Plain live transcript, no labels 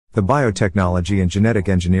The biotechnology and genetic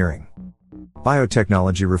engineering.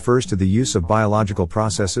 Biotechnology refers to the use of biological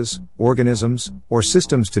processes, organisms, or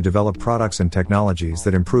systems to develop products and technologies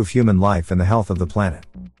that improve human life and the health of the planet.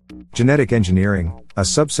 Genetic engineering, a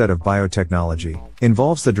subset of biotechnology,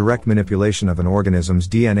 involves the direct manipulation of an organism's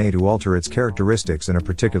DNA to alter its characteristics in a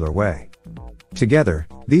particular way. Together,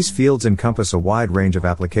 these fields encompass a wide range of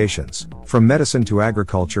applications, from medicine to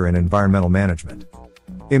agriculture and environmental management.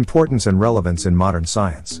 Importance and relevance in modern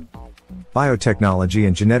science. Biotechnology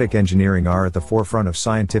and genetic engineering are at the forefront of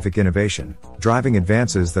scientific innovation, driving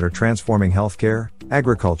advances that are transforming healthcare,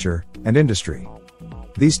 agriculture, and industry.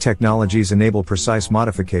 These technologies enable precise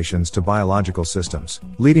modifications to biological systems,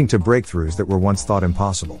 leading to breakthroughs that were once thought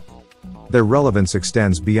impossible. Their relevance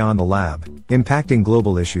extends beyond the lab, impacting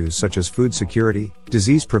global issues such as food security,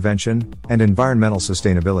 disease prevention, and environmental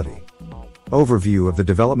sustainability. Overview of the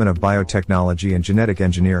development of biotechnology and genetic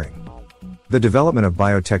engineering. The development of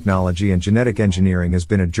biotechnology and genetic engineering has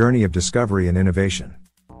been a journey of discovery and innovation.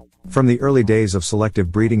 From the early days of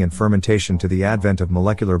selective breeding and fermentation to the advent of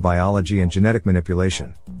molecular biology and genetic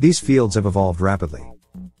manipulation, these fields have evolved rapidly.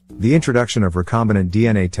 The introduction of recombinant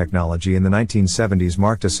DNA technology in the 1970s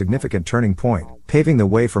marked a significant turning point, paving the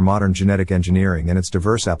way for modern genetic engineering and its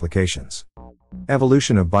diverse applications.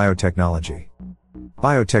 Evolution of biotechnology.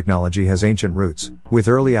 Biotechnology has ancient roots, with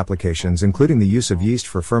early applications including the use of yeast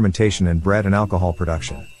for fermentation and bread and alcohol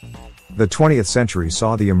production. The 20th century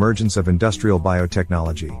saw the emergence of industrial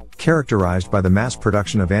biotechnology, characterized by the mass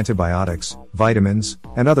production of antibiotics, vitamins,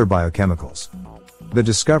 and other biochemicals. The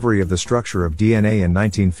discovery of the structure of DNA in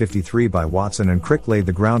 1953 by Watson and Crick laid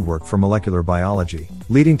the groundwork for molecular biology,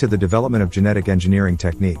 leading to the development of genetic engineering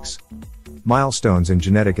techniques. Milestones in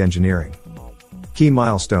genetic engineering. Key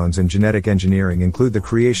milestones in genetic engineering include the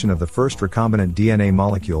creation of the first recombinant DNA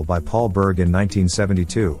molecule by Paul Berg in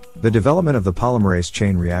 1972, the development of the polymerase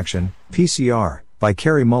chain reaction, PCR, by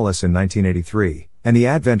Kary Mullis in 1983, and the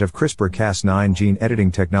advent of CRISPR-Cas9 gene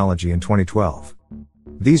editing technology in 2012.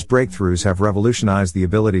 These breakthroughs have revolutionized the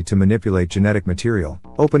ability to manipulate genetic material,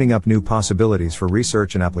 opening up new possibilities for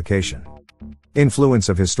research and application. Influence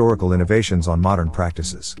of historical innovations on modern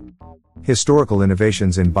practices. Historical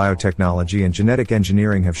innovations in biotechnology and genetic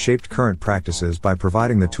engineering have shaped current practices by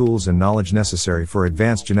providing the tools and knowledge necessary for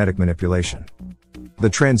advanced genetic manipulation. The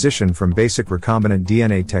transition from basic recombinant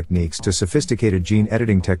DNA techniques to sophisticated gene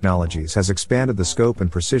editing technologies has expanded the scope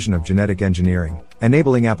and precision of genetic engineering,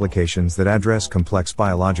 enabling applications that address complex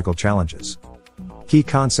biological challenges. Key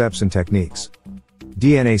concepts and techniques.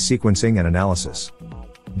 DNA sequencing and analysis.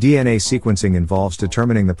 DNA sequencing involves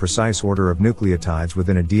determining the precise order of nucleotides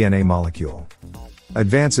within a DNA molecule.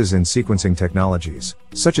 Advances in sequencing technologies,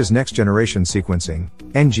 such as next-generation sequencing,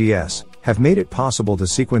 NGS, have made it possible to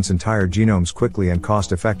sequence entire genomes quickly and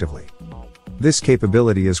cost-effectively. This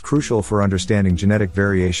capability is crucial for understanding genetic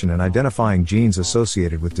variation and identifying genes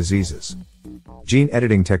associated with diseases. Gene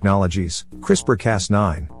editing technologies,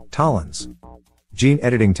 CRISPR-Cas9, TALENs. Gene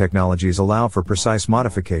editing technologies allow for precise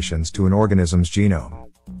modifications to an organism's genome.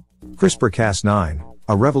 CRISPR-Cas9,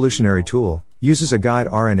 a revolutionary tool, uses a guide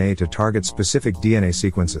RNA to target specific DNA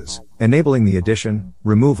sequences, enabling the addition,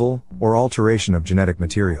 removal, or alteration of genetic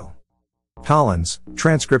material. TALENs,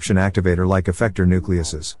 transcription activator-like effector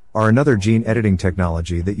nucleases, are another gene editing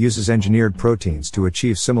technology that uses engineered proteins to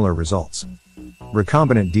achieve similar results.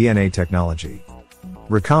 Recombinant DNA technology.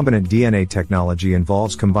 Recombinant DNA technology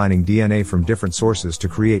involves combining DNA from different sources to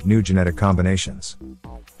create new genetic combinations.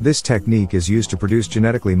 This technique is used to produce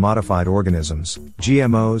genetically modified organisms,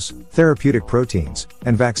 GMOs, therapeutic proteins,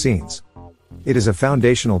 and vaccines. It is a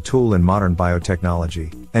foundational tool in modern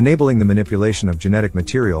biotechnology, enabling the manipulation of genetic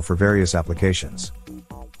material for various applications.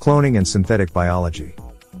 Cloning and synthetic biology.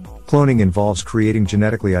 Cloning involves creating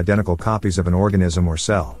genetically identical copies of an organism or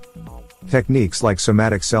cell. Techniques like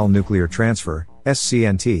somatic cell nuclear transfer,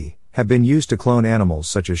 SCNT, have been used to clone animals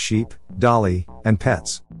such as sheep, dolly, and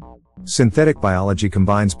pets. Synthetic biology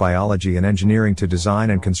combines biology and engineering to design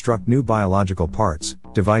and construct new biological parts,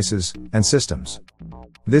 devices, and systems.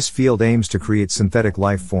 This field aims to create synthetic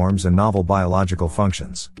life forms and novel biological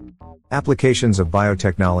functions. Applications of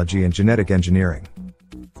biotechnology and genetic engineering.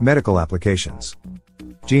 Medical applications.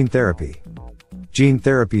 Gene therapy. Gene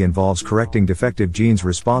therapy involves correcting defective genes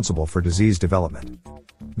responsible for disease development.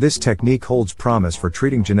 This technique holds promise for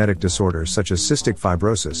treating genetic disorders such as cystic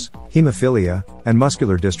fibrosis, hemophilia, and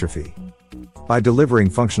muscular dystrophy. By delivering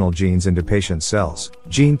functional genes into patient cells,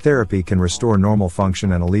 gene therapy can restore normal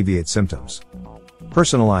function and alleviate symptoms.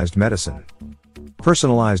 Personalized medicine.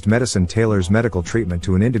 Personalized medicine tailors medical treatment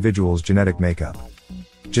to an individual's genetic makeup.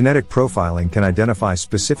 Genetic profiling can identify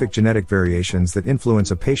specific genetic variations that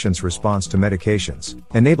influence a patient's response to medications,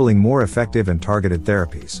 enabling more effective and targeted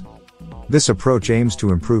therapies. This approach aims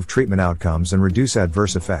to improve treatment outcomes and reduce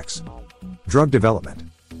adverse effects. Drug development.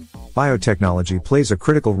 Biotechnology plays a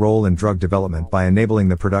critical role in drug development by enabling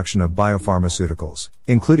the production of biopharmaceuticals,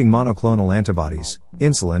 including monoclonal antibodies,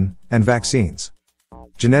 insulin, and vaccines.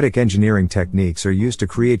 Genetic engineering techniques are used to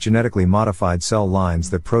create genetically modified cell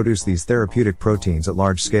lines that produce these therapeutic proteins at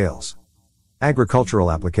large scales.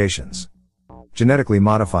 Agricultural applications. Genetically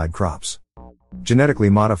modified crops.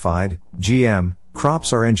 Genetically modified, GM,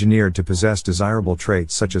 crops are engineered to possess desirable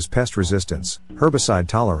traits such as pest resistance, herbicide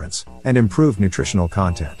tolerance, and improved nutritional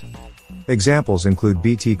content. Examples include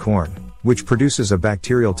Bt corn, which produces a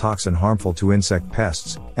bacterial toxin harmful to insect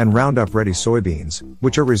pests, and Roundup-ready soybeans,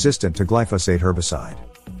 which are resistant to glyphosate herbicide.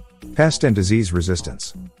 Pest and disease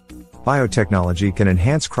resistance. Biotechnology can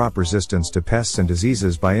enhance crop resistance to pests and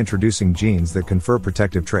diseases by introducing genes that confer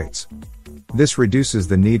protective traits. This reduces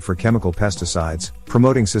the need for chemical pesticides,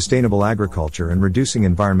 promoting sustainable agriculture and reducing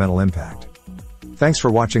environmental impact. Thanks for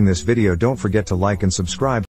watching this video. Don't forget to like and subscribe.